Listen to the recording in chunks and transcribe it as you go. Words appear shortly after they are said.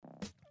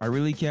I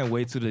really can't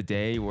wait till the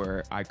day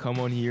where I come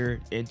on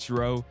here,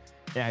 intro,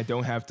 and I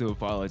don't have to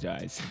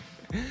apologize.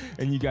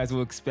 And you guys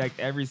will expect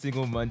every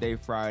single Monday,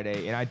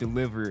 Friday, and I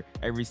deliver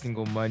every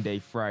single Monday,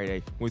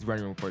 Friday with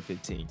Running Report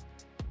 15.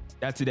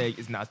 That today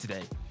is not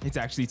today. It's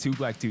actually Two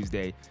Black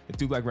Tuesday. The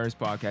Two Black Runners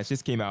podcast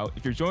just came out.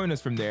 If you're joining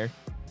us from there,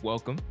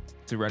 welcome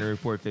to Running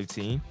Report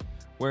 15,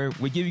 where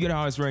we give you the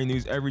hottest running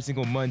news every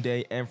single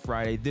Monday and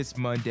Friday. This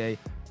Monday,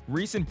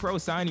 recent pro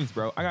signings,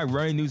 bro. I got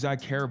running news I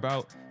care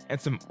about and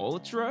some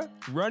ultra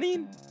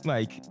running.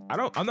 I'm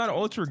not an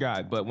ultra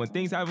guy, but when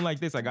things happen like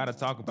this, I gotta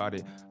talk about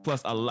it.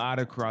 Plus a lot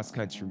of cross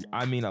country.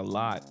 I mean a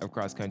lot of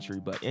cross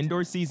country, but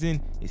indoor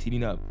season is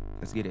heating up.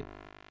 Let's get it.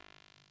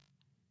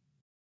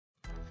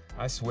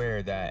 I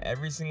swear that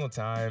every single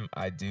time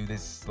I do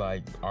this,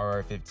 like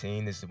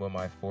RR15, this is what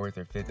my 4th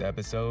or 5th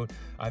episode,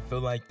 I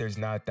feel like there's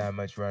not that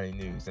much running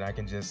news and I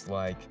can just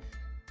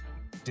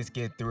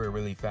get through it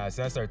really fast.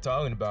 And I start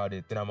talking about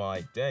it, then I'm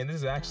like, dang, this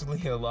is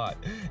actually a lot.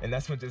 And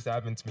that's what just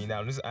happened to me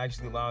now. There's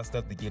actually a lot of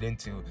stuff to get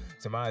into,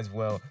 so might as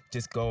well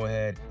just go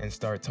ahead and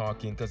start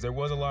talking, because there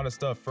was a lot of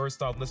stuff.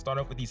 First off, let's start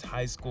off with these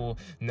high school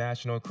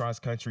national cross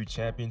country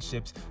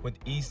championships with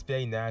East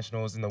Bay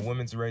Nationals. In the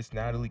women's race,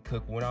 Natalie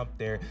Cook went out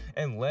there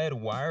and led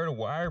wire to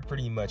wire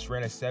pretty much,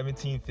 ran a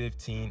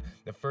 17:15,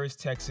 the first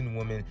Texan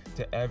woman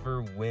to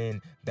ever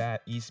win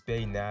that East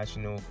Bay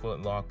National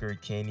Foot Locker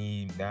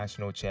Kenny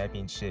National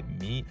Championship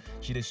meet.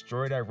 She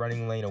destroyed that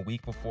running lane a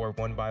week before,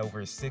 won by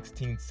over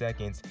 16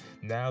 seconds.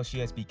 Now she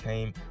has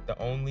become the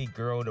only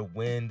girl to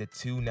win the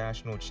 2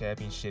 national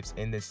championships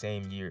in the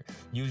same year.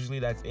 Usually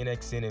that's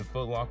NXN and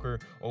Foot Locker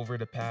over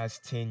the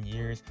past 10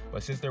 years,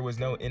 but since there was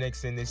no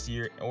NXN this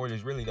year, or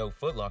there's really no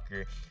Foot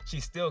Locker, she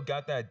still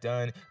got that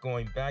done,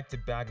 going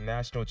back-to-back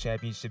national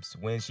championships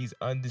wins. She's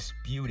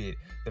undisputed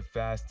the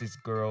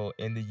fastest girl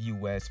in the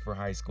US for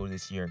high school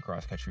this year in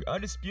cross country,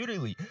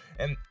 undisputedly,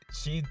 and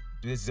she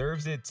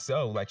deserves it.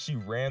 So she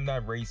ran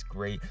that race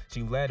great.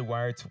 She led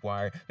wire to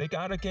wire. They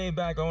kind of came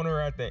back on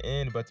her at the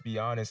end, but to be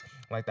honest,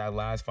 that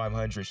last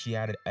 500, she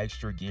had an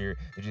extra gear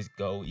to just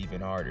go even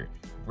harder.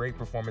 Great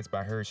performance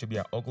by her. She'll be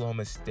at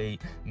Oklahoma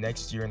State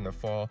next year in the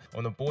fall.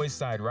 On the boys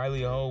side,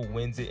 Riley Ho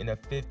wins it in a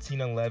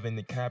 15:11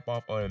 to cap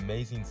off an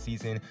amazing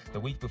season. The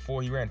week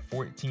before, he ran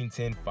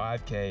 14:10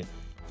 5K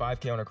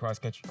on a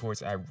cross-country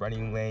course at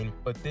Running Lane.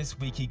 But this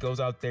week, he goes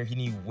out there and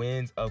he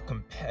wins a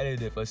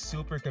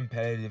super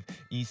competitive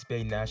East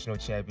Bay National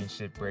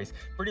Championship race.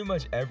 Pretty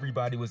much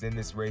everybody was in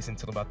this race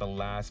until about the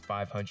last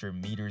 500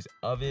 meters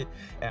of it.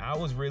 And I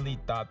was really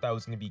thought that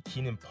was going to be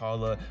Keenan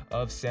Paula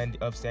of San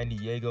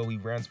Diego. He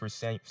runs for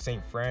St.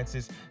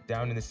 Francis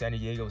down in the San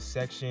Diego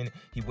section.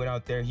 He went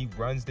out there. He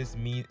runs this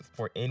meet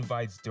for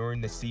invites during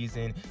the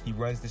season. He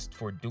runs this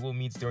for dual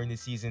meets during the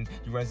season.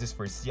 He runs this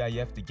for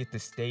CIF to get the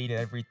state and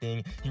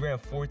everything. He ran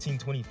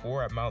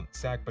 14:24 at Mount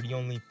Sac, but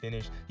he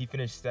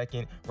finished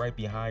second right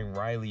behind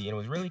Riley. And it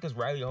was really because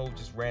Riley Ho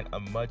just ran a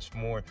much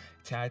more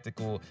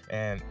tactical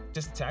and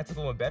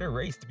better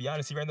race. To be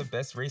honest, he ran the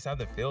best race out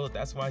of the field.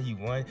 That's why he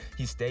won.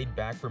 He stayed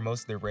back for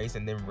most of the race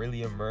and then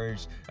really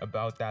emerged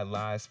about that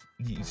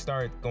he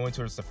started going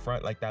towards the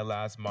front that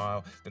last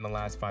mile. Then the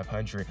last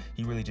 500,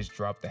 he really just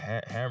dropped the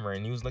hammer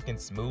and he was looking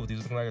smooth. He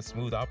was looking like a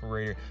smooth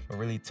operator, but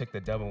really took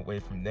the double away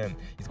from them.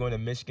 He's going to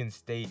Michigan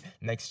State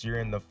next year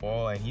in the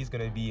fall, and he's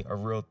going to be a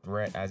real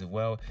threat as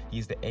well.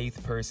 He's the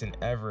 8th person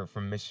ever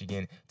from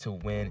Michigan to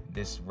win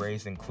this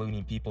race,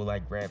 including people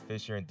like Grant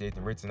Fisher and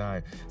Dayton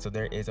Ritzenheim. So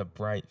there is a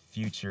bright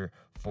future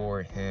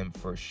for him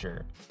for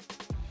sure.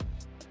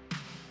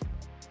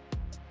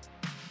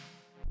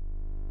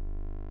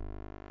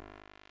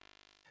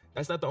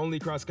 That's not the only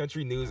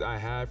cross-country news I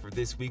had for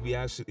this week. We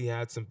actually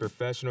had some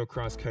professional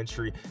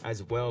cross-country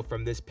as well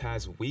from this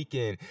past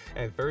weekend.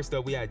 And first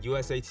up, we had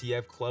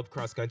USATF Club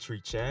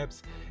Cross-Country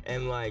Champs.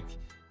 And to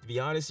be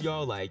honest,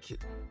 y'all, I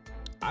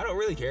don't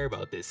really care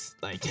about this.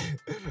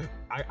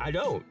 I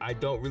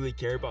don't really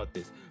care about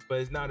this. But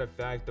it's not a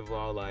fact of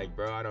all,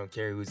 bro, I don't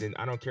care who's in.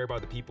 I don't care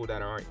about the people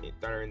that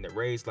are in the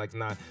race.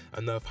 Not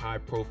enough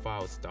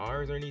high-profile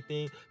stars or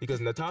anything. Because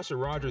Natasha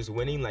Rogers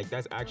winning,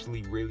 that's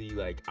actually really,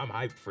 I'm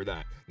hyped for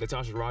that.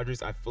 Natasha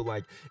Rogers, I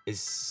feel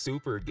is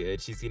super good.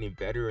 She's getting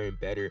better and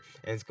better,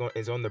 and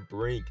is on the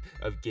brink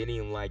of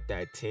getting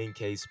that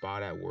 10K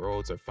spot at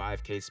Worlds or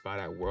 5K spot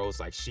at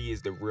Worlds. She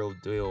is the real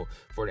deal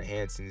for the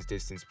Hanson's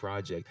Distance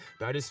Project.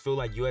 But I just feel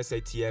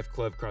USATF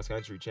Club Cross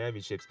Country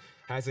Championships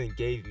hasn't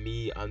gave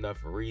me enough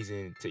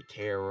reason to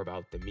care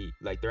about the meet.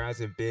 There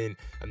hasn't been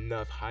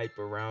enough hype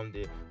around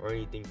it or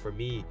anything for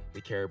me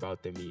to care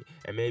about the meet.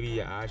 And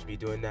maybe I should be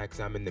doing that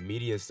because I'm in the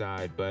media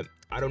side, but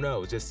I don't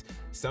know, just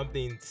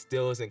something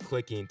still isn't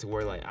clicking to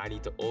where I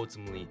need to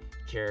ultimately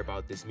care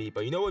about this meet.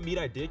 But you know what meet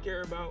I did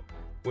care about?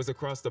 was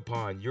across the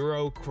pond,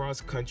 Euro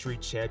Cross Country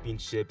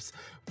Championships,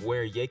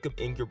 where Jakob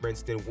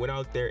Ingebrigtsen went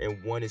out there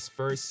and won his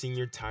first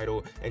senior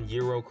title in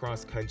Euro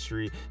Cross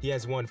Country. He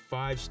has won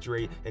 5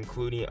 straight,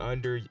 including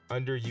under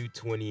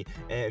U20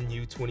 and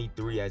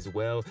U23 as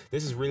well.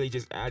 This is really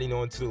just adding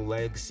on to the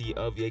legacy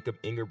of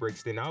Jakob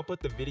Ingebrigtsen. I'll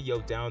put the video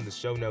down in the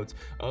show notes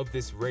of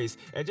this race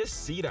and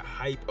just see the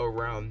hype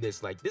around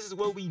this. Like, this is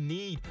what we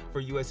need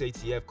for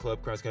USATF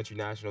Club Cross Country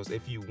Nationals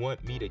if you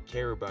want me to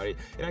care about it.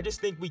 And I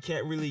just think we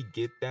can't really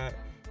get that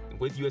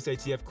with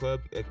USATF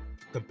Club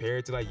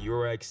compared to like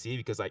Euro XC,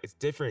 because like it's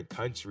different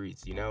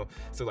countries, you know?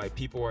 So like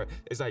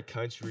it's like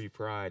country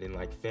pride and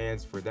like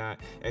fans for that.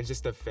 And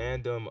just the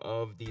fandom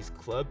of these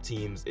club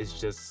teams is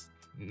just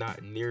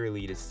not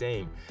nearly the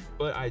same.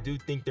 But I do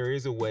think there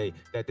is a way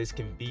that this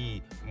can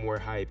be more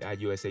hype at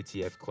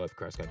USATF Club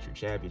Cross Country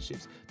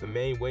Championships. The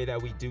main way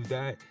that we do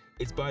that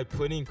is by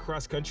putting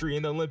cross country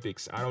in the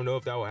Olympics. I don't know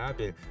if that will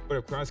happen, but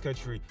if cross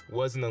country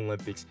was in the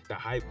Olympics, the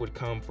hype would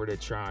come for the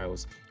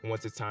trials.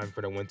 Once it's time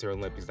for the Winter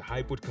Olympics, the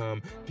hype would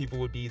come, people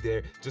would be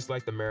there, just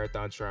like the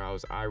marathon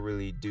trials. I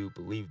really do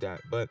believe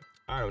that, but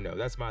I don't know.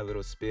 That's my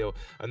little spiel.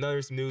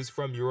 Another news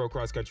from Euro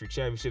Cross Country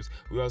Championships.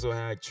 We also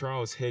had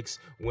Charles Hicks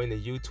win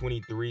the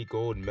U23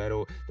 gold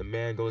medal. The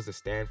man goes to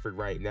Stanford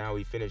right now.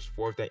 He finished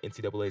 4th at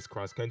NCAA's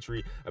cross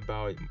country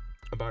about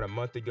a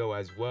month ago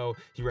as well.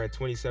 He ran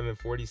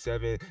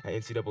 27:47 at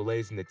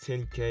NCAA's in the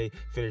 10K,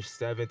 finished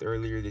 7th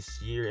earlier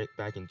this year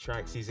back in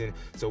track season.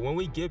 So when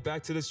we get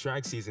back to this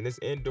track season, this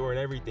indoor and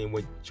everything,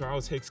 when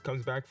Charles Hicks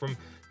comes back from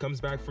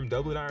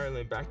Dublin,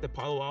 Ireland, back to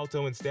Palo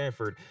Alto and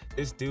Stanford,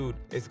 this dude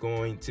is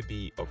going to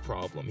be a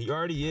problem. He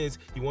already is.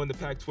 He won the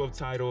Pac-12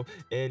 title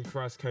in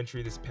cross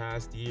country this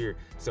past year.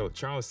 So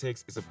Charles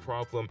Hicks is a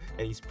problem,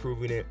 and he's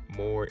proving it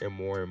more and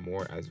more and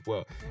more as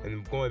well.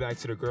 And going back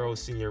to the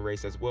girls' senior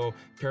race as well,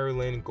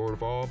 Caroline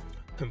Gorval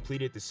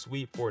completed the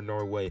sweep for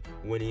Norway,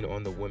 winning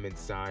on the women's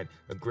side.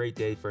 A great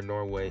day for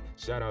Norway.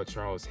 Shout out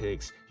Charles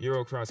Hicks.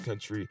 Euro Cross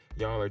Country,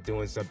 y'all are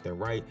doing something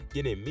right,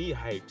 getting me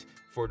hyped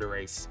for the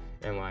race.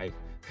 And like,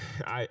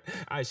 I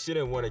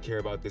shouldn't want to care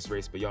about this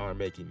race, but y'all are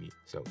making me.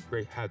 So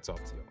great, hats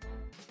off to y'all.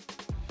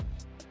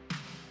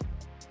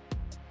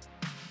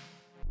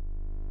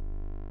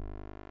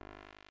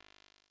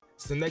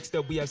 So next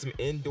up, we have some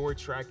indoor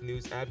track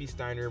news. Abby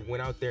Steiner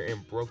went out there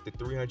and broke the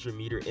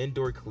 300-meter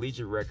indoor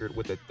collegiate record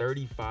with a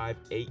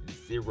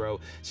 35.80.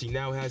 She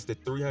now has the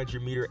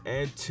 300-meter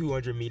and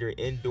 200-meter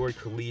indoor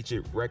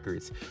collegiate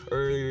records.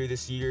 Earlier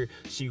this year,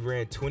 she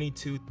ran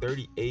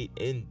 22.38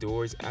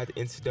 indoors at the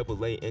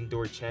NCAA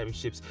Indoor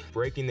Championships,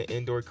 breaking the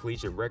indoor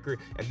collegiate record,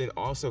 and then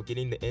also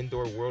getting the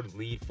indoor world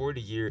lead for the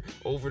year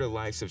over the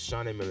likes of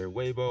Shauna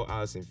Miller-Weibo,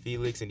 Allison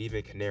Felix, and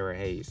even Kanera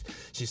Hayes.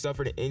 She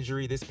suffered an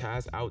injury this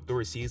past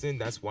outdoor season.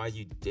 That's why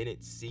you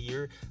didn't see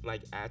her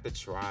like at the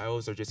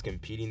trials or just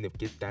competing to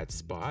get that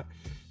spot.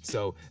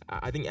 So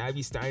I think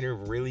Abby Steiner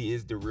really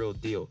is the real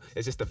deal.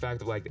 It's just the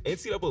fact of like the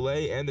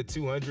NCAA and the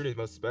 200, and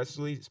most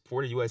especially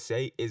for the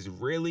USA, is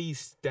really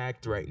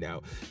stacked right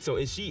now. So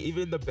is she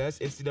even the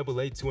best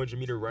NCAA 200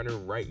 meter runner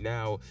right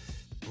now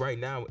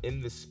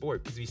in the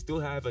sport? Because we still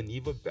have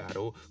Aniva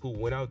Battle, who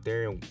went out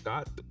there and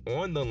got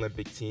on the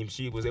Olympic team.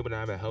 She was able to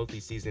have a healthy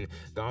season,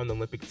 got on the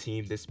Olympic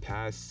team this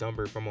past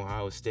summer from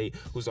Ohio State,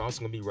 who's also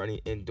going to be running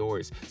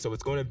indoors. So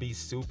it's going to be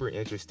super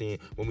interesting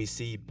when we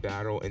see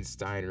Battle and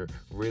Steiner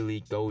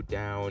really go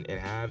down and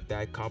have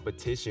that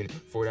competition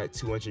for that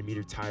 200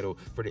 meter title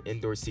for the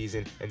indoor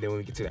season, and then when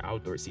we get to the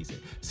outdoor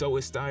season. So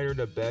is Steiner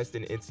the best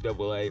in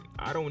NCAA?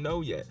 I don't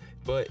know yet,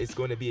 but it's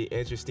going to be an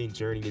interesting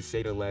journey to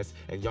say the least,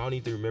 and y'all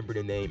need to remember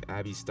the name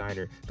Abby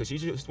Steiner, because she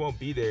just won't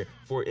be there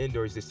for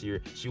indoors this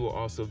year. She will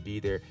also be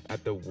there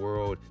at the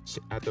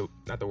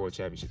not the World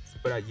Championships,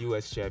 but at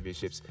US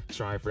Championships,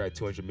 trying for that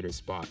 200 meter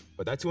spot.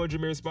 But that 200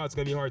 meter spot is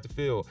going to be hard to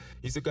fill.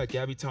 You still got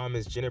Gabby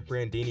Thomas, Jenna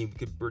Brandini,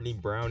 Brittany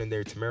Brown in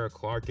there, Tamara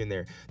Clark in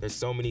there. There's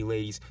so many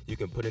ladies you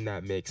can put in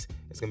that mix.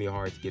 It's going to be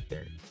hard to get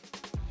there.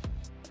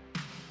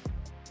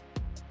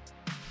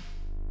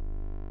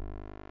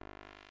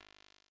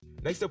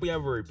 Next up, we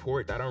have a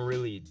report that I don't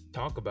really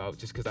talk about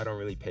just because I don't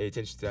really pay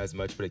attention to that as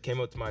much, but it came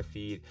up to my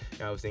feed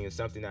and I was thinking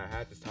something that I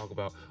had to talk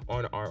about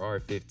on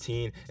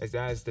RR15, as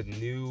that is the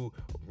new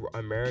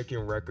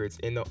American records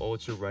in the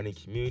ultra running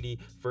community.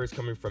 First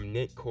coming from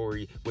Nick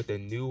Corey with a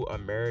new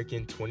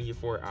American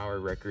 24-hour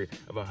record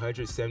of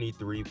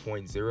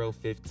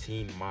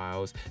 173.015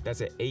 miles.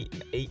 That's an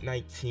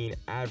 8:19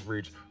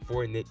 average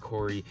for Nick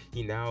Corey.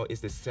 He now is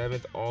the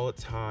 7th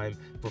all-time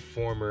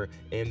performer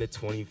in the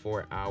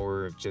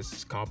 24-hour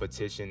just competition.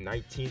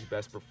 19th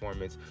best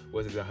performance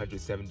was his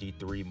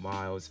 173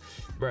 miles.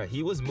 Bruh,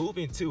 he was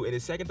moving too. In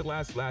his second to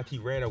last lap, he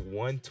ran a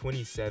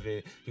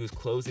 1:27. He was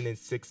closing in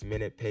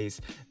 6-minute pace.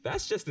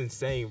 That's just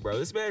insane, bro.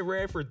 This man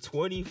ran for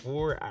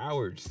 24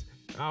 hours.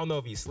 I don't know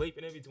if he's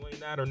sleeping in between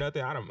that or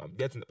nothing. I'm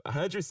guessing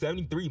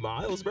 173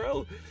 miles,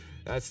 bro.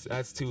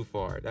 That's too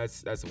far.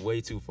 That's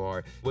way too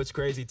far. What's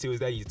crazy too is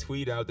that he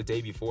tweeted out the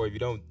day before, if you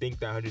don't think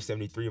that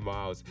 173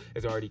 miles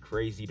is already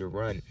crazy to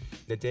run.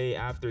 The day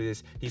after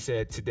this, he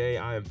said, "Today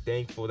I am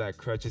thankful that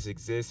crutches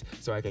exist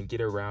so I can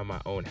get around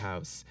my own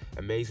house.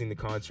 Amazing to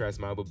contrast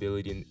my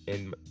mobility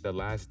in the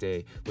last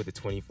day with the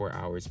 24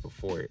 hours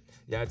before it."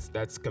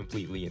 That's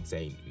completely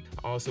insane.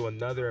 Also,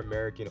 another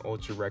American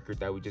ultra record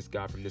that we just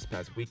got from this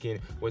past weekend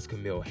was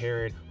Camille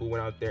Herron, who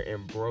went out there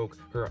and broke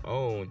her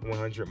own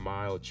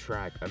 100-mile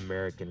track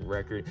American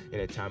record in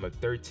a time of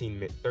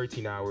 13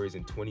 hours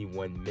and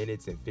 21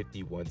 minutes and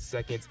 51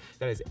 seconds.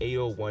 That is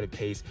 8:01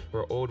 pace.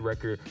 Her old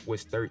record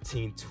was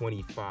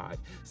 13:25.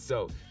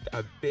 So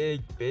a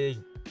big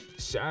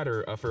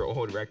shatter of her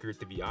old record,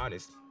 to be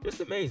honest. Just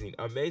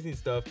amazing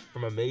stuff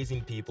from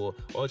amazing people.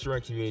 Ultra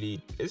run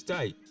community, it's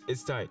tight.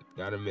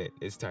 Gotta admit,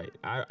 it's tight.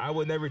 I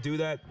would never do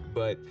that,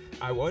 but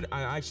I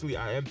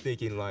am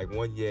thinking like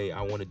one day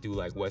I want to do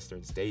like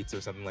Western States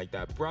or something like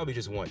that. Probably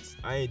just once.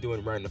 I ain't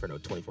doing running for no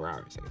 24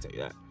 hours. I can tell you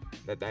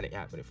that. That ain't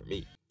happening for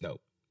me. No,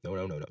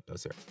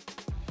 sir.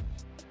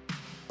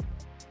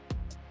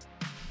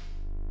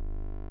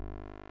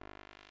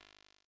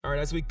 All right,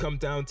 as we come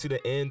down to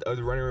the end of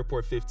the Running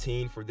Report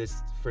 15 for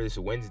this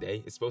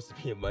Wednesday, it's supposed to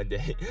be a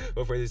Monday,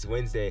 but for this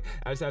Wednesday,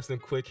 I just have some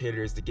quick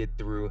hitters to get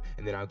through,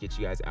 and then I'll get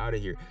you guys out of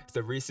here.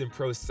 The recent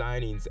pro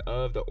signings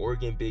of the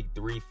Oregon Big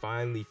Three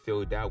finally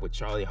filled out, with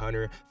Charlie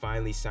Hunter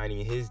finally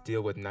signing his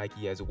deal with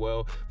Nike as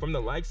well. From the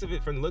looks of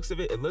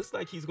it, it looks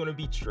like he's going to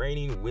be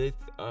training with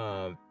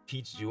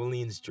Peach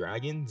Julian's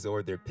Dragons,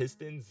 or their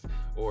Pistons,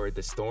 or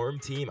the Storm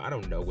team. I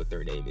don't know what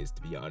their name is,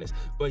 to be honest,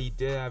 but he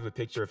did have a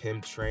picture of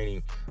him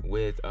training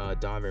with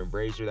Donovan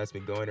Brazier that's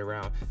been going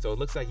around. So it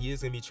looks like he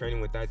is going to be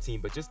training with that team.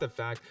 But just the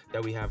fact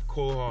that we have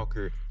Cole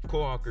Hawker,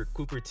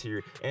 Cooper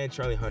Teare, and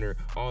Charlie Hunter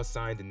all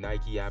signed to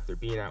Nike after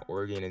being at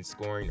Oregon and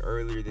scoring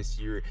earlier this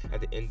year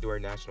at the Indoor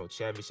National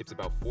Championships,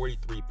 about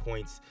 43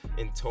 points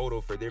in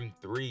total for them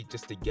three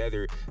just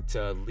together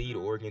to lead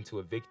Oregon to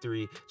a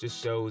victory,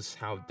 just shows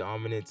how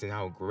dominant and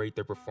how great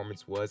their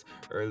performance was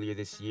earlier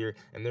this year,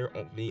 and they're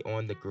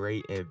on the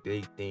great and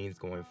big things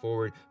going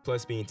forward.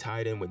 Plus, being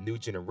tied in with New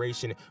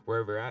Generation,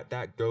 wherever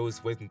that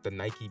goes with the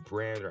Nike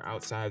brand or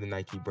outside of the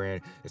Nike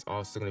brand, is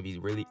also going to be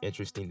really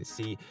interesting to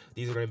see.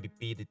 These are going to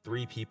be the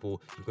three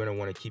people you're going to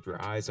want to keep your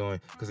eyes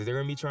on, because they're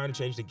going to be trying to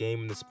change the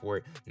game in the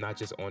sport, not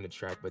just on the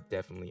track, but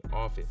definitely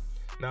off it.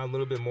 Now, a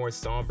little bit more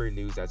somber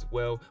news as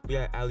well. We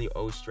had Ali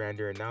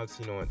Ostrander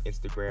announcing on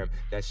Instagram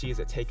that she is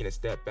taking a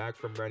step back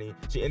from running.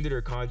 She ended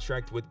her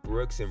contract with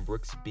Brooks and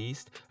Brooks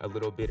Beast a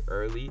little bit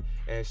early,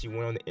 and she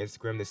went on the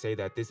Instagram to say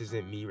that this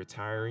isn't me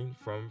retiring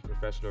from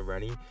professional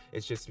running,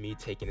 it's just me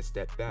taking a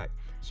step back.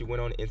 She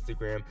went on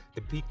Instagram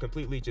to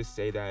completely just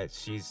say that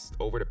she's,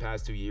 over the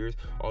past 2 years,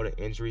 all the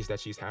injuries that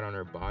she's had on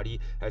her body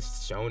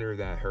has shown her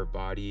that her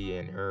body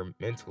and her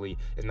mentally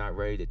is not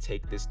ready to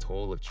take this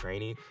toll of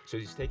training. So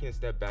she's taking a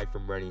step back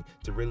from running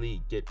to really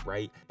get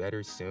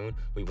better soon.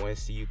 We want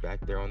to see you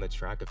back there on the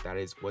track if that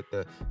is what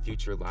the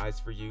future lies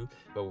for you.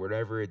 But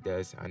whatever it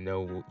does, I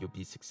know you'll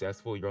be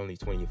successful. You're only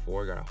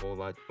 24, got a whole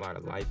lot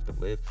of life to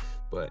live.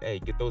 But hey,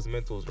 get those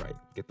mentals right.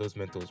 Get those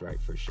mentals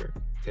right for sure.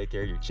 Take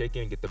care of your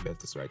chicken, get the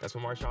mentals right. That's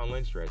what Marshawn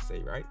Lynch tried to say,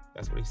 right?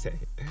 That's what he said.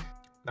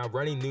 Now,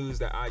 running news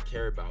that I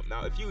care about.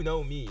 Now, if you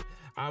know me,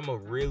 I'm a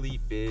really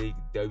big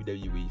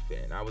WWE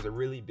fan. I was a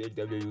really big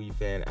WWE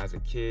fan as a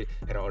kid.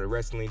 Had all the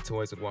wrestling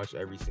toys. Would watch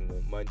every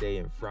single Monday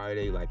and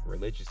Friday, like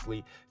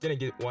religiously.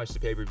 Didn't watch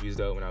the pay-per-views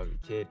though when I was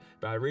a kid.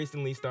 But I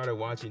recently started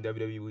watching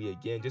WWE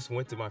again. Just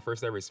went to my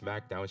first ever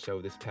SmackDown show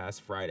this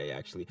past Friday,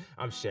 actually.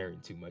 I'm sharing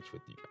too much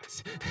with you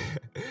guys.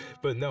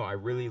 But no, I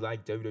really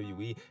like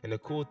WWE. And the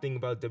cool thing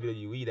about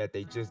WWE that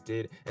they just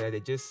did, and that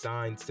they just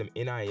signed some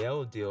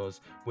NIL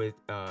deals with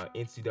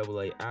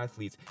NCAA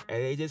athletes.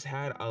 And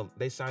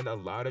they signed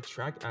a lot of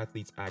track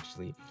athletes,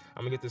 actually.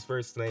 I'm gonna get this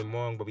first name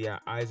wrong, but we had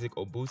Isaac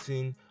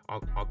Ogbutsin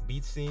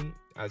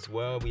as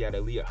well. We had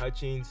Aaliyah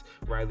Hutchins,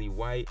 Riley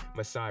White,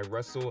 Masai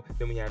Russell.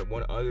 Then we had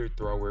one other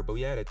thrower, but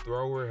we had a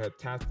thrower, a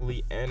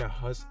heptathlete, and a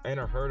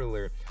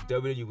hurdler.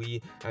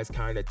 WWE has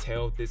kind of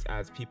tailed this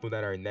as people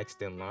that are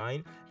next in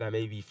line, that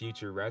may be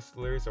future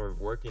wrestlers or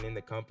working in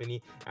the company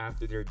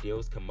after their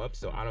deals come up.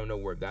 So I don't know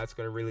where that's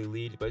going to really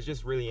lead, but it's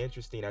just really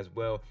interesting as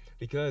well,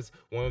 because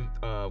one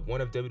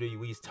of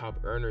WWE's top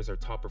earners or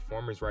top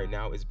performers right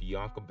now is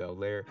Bianca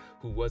Belair,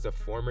 who was a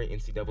former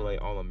NCAA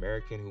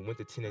All-American, who went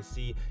to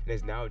Tennessee and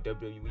is now a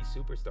WWE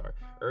superstar.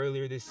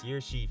 Earlier this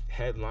year, she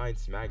headlined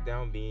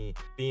SmackDown, being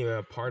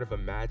a part of a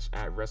match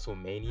at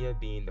WrestleMania,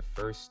 being the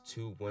first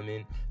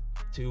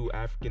two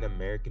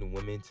African-American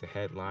women to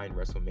headline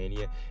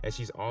WrestleMania, and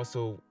she's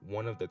also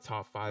one of the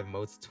top 5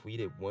 most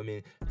tweeted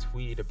women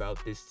tweeted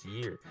about this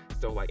year.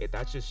 So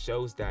that just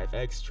shows that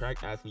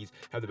ex-track athletes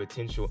have the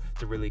potential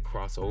to really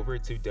cross over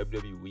to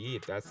WWE,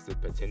 if that's the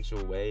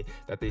potential way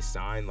that they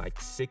sign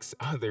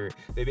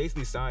they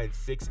basically signed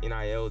 6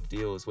 NIL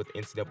deals with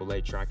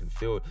NCAA track and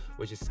field,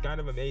 which is kind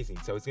of amazing.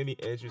 So it's gonna be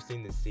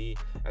interesting to see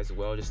as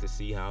well, just to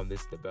see how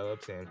this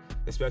develops, and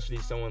especially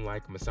someone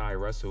like Masai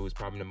Russell, who's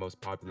probably the most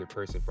popular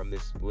person from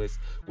this list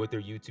with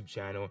their YouTube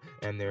channel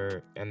and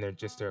their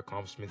just their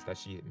accomplishments that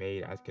she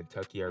made at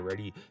Kentucky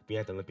already, being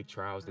at the Olympic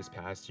trials this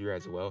past year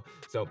as well.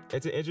 So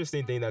it's an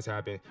interesting thing that's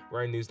happened.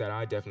 Running news that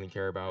I definitely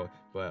care about.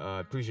 But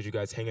appreciate you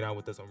guys hanging out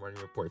with us on Running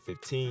Report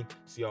 15.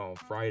 See y'all on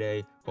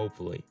Friday,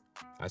 hopefully.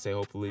 I say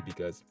hopefully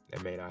because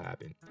it may not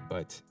happen,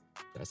 but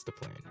that's the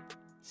plan.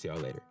 See y'all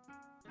later.